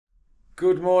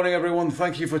Good morning everyone,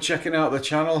 thank you for checking out the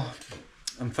channel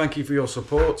and thank you for your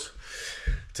support.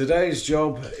 Today's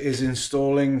job is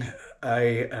installing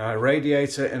a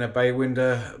radiator in a bay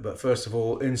window, but first of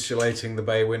all insulating the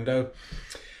bay window,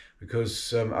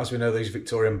 because as we know, these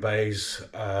Victorian bays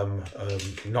are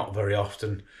not very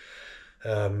often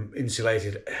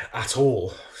insulated at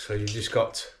all. So you've just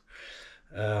got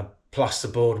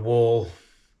plasterboard wall,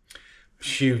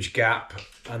 huge gap,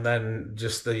 and then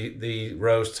just the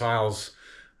rose tiles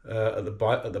at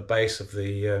the base of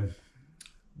the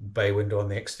bay window on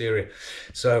the exterior.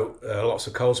 So lots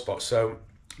of cold spots. So I'm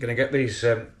going to get these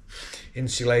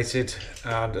insulated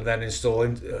and then install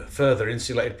further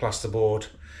insulated plasterboard,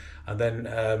 and then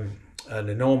an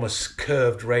enormous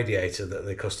curved radiator that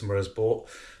the customer has bought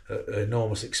at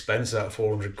enormous expense, about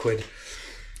 400 quid.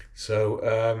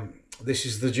 So this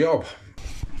is the job.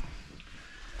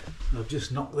 I've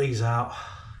just knocked these out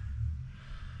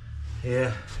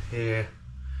here, here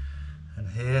and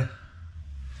here,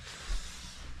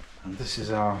 and this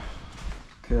is our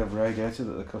curved radiator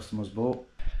that the customer's bought.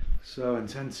 So I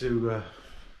intend to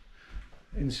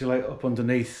insulate up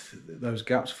underneath those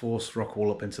gaps, force rock wall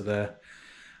up into there,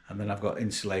 and then I've got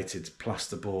insulated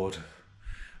plasterboard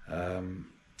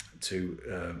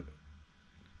to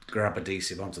grab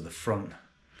adhesive onto the front,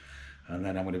 and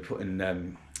then I'm going to put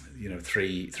in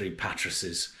three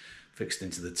mattresses fixed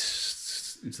into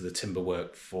the timber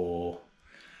work for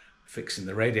fixing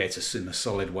the radiators in a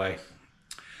solid way.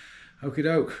 Okie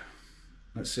doke,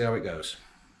 let's see how it goes.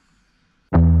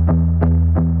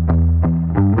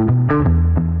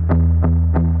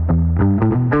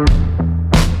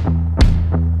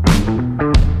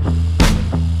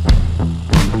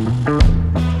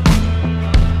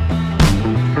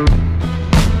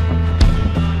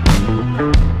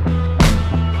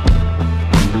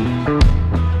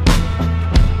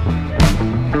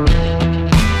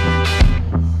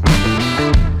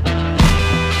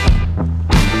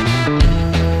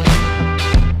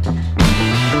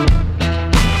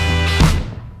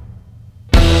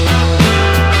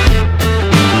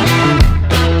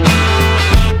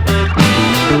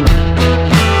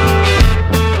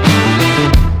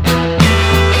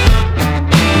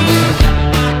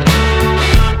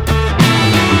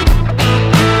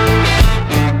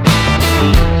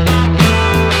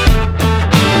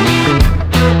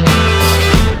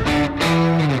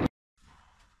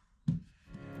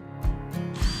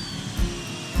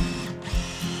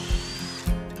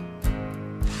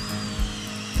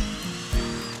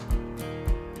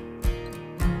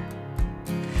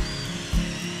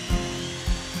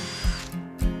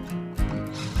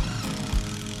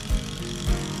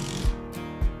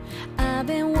 I've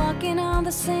been walking on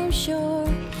the same shore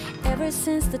ever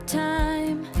since the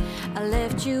time I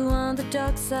left you on the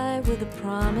dark side with a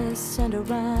promise and a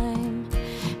rhyme.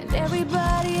 And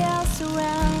everybody else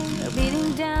around are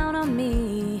beating down on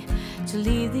me to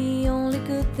leave the only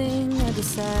good thing a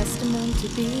disaster meant to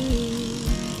be.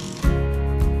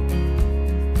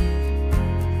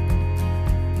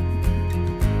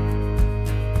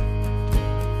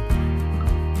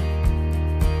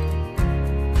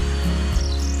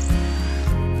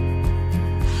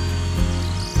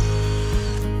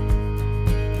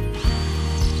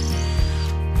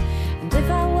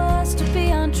 To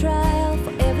be on trial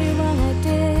for every wrong I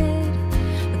did,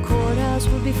 the courthouse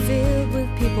would be filled with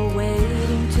people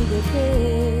waiting to get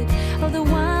rid of the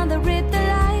one that ripped their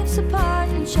lives apart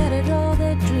and shattered all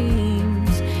their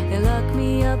dreams. They lock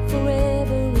me up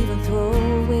forever, even throw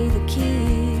away the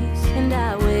keys, and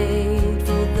I wait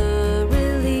for the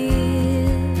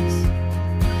release,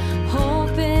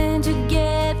 hoping to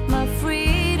get my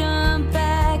freedom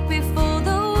back before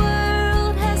the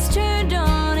world has turned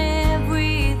on.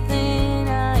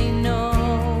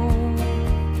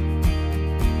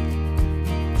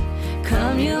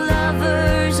 Come, you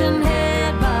lovers, and head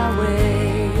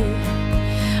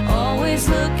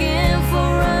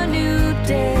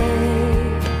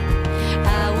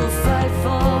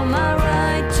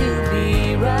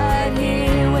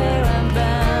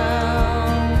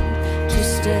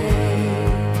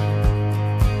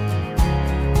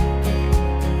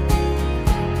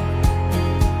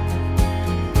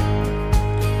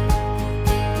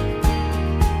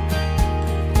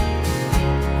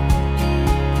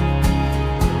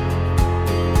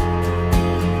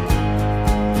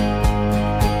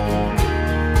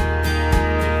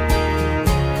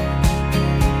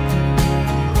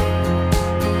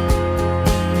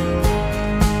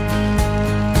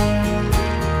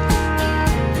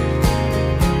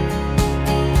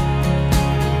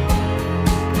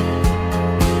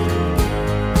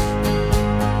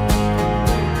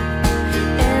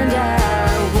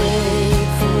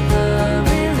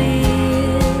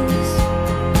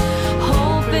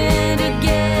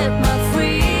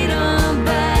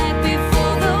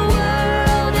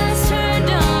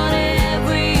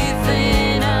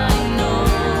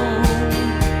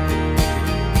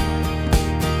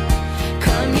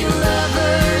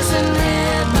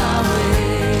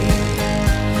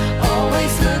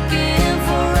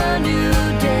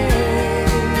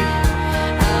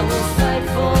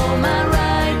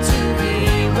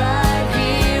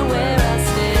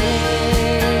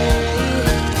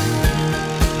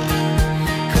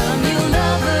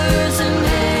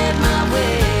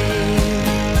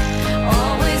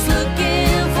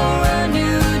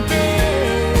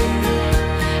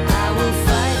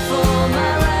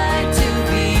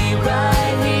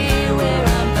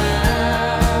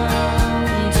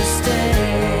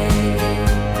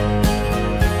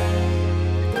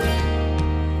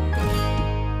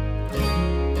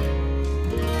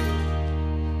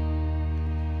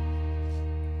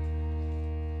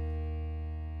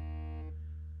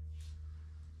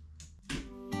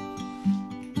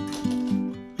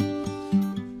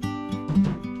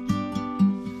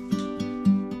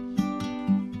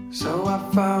So I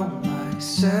found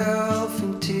myself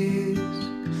in tears.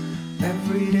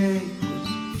 Every day was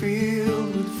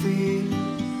filled with fear.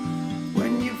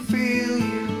 When you feel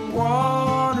you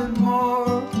wanted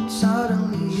more,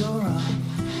 suddenly you're on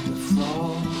the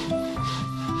floor.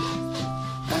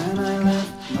 And I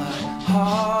left my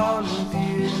heart with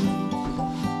you.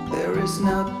 There is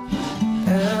nothing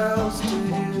else to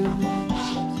do.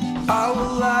 I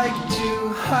would like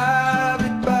to have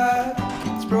it back.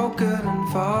 It's broken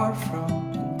and far from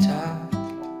intact,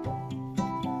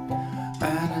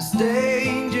 and as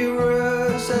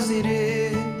dangerous as it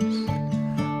is,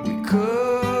 we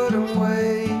couldn't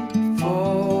wait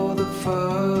for the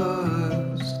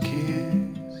first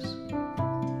kiss.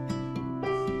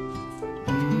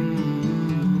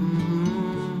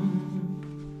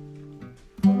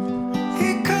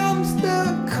 Here comes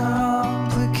the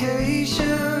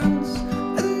complications,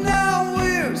 and now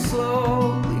we're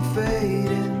slowly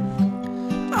fading.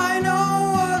 I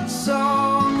know what's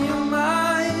on your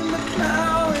mind, but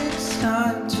now it's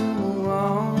time to move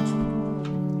on.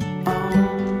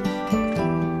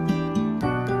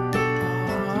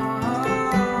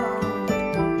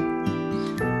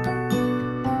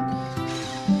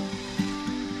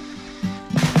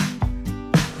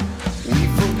 We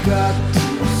forgot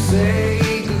to say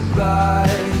goodbye.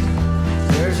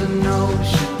 There's an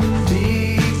ocean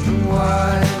deep and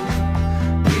wide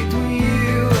between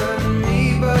you and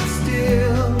me, but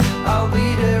still I'll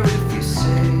be there if you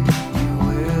say you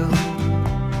will.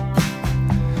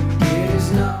 It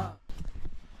is not.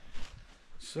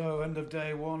 So end of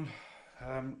day one.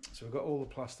 So we've got all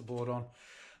the plasterboard on.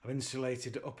 I've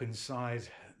insulated up inside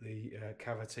the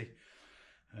cavity,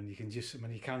 and you can just, I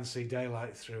mean, you can see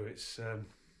daylight through. It's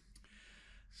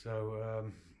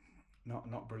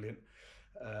not brilliant.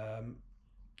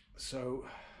 So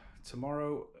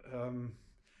tomorrow I'm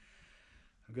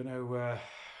going to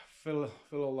fill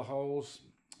all the holes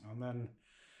and then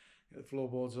get the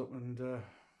floorboards up and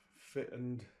fit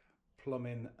and plumb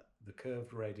in the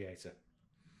curved radiator.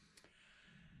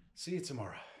 See you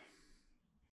tomorrow.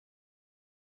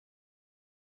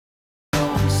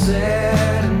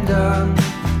 Said and done,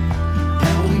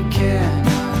 and we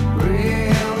cannot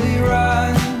really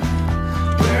run.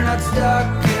 We're not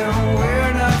stuck and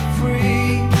we're not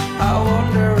free. I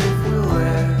wonder if we'll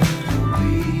ever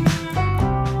be.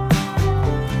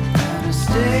 And as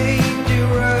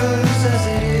dangerous as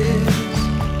it is,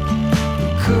 we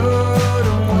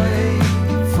couldn't wait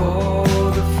for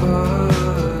the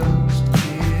first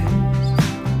kiss.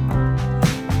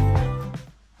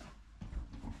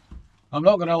 I'm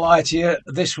not going to lie to you,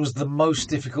 this was the most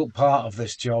difficult part of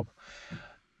this job.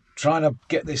 Trying to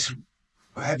get this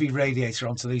heavy radiator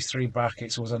onto these three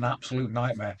brackets was an absolute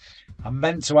nightmare. I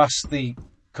meant to ask the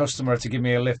customer to give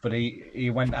me a lift, but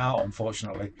he went out,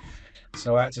 unfortunately.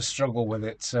 So I had to struggle with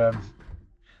it,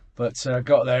 but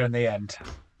got there in the end.